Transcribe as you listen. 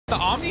The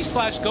Omni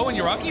slash go and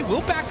Yuragi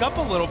will back up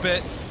a little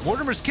bit.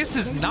 Mortimer's Kiss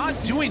is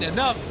not doing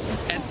enough.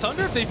 And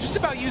Thunder, they've just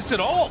about used it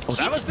all. Oh,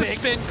 that was the big.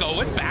 spin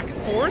going back and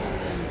forth.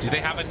 Do they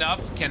have enough?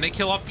 Can they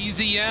kill off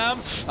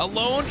BZM?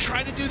 Alone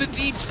trying to do the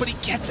deeps, but he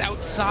gets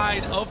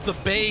outside of the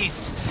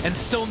base. And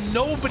still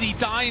nobody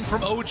dying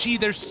from OG.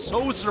 They're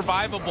so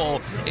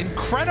survivable.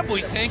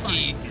 Incredibly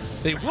tanky.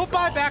 They will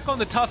buy back on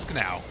the Tusk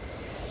now.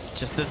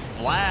 Just this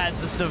Vlad,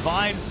 this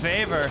divine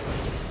favor.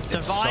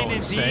 Divine So indeed.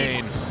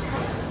 insane.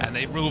 And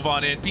they move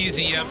on in.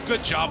 BZM,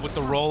 good job with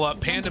the roll-up.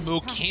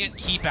 Pandamoo can't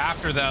keep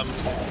after them.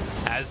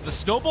 As the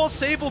snowball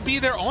save will be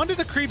there, onto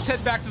the creeps,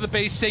 head back to the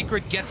base.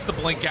 Sacred gets the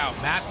blink out.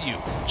 Matthew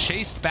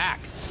chased back.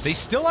 They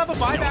still have a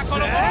buyback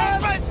on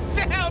a but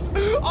Sam!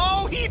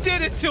 Oh, he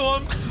did it to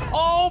him.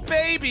 Oh,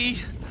 baby.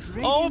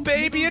 Oh,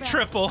 baby, a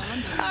triple.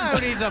 Who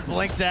needs a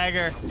blink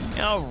dagger? You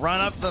know, run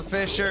up the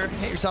Fisher,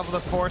 hit yourself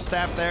with a force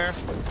staff there.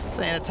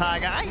 Saying a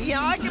Taiga,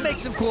 I can make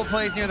some cool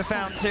plays near the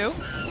fountain too.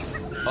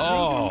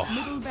 Oh.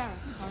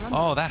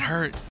 Oh, that hurt.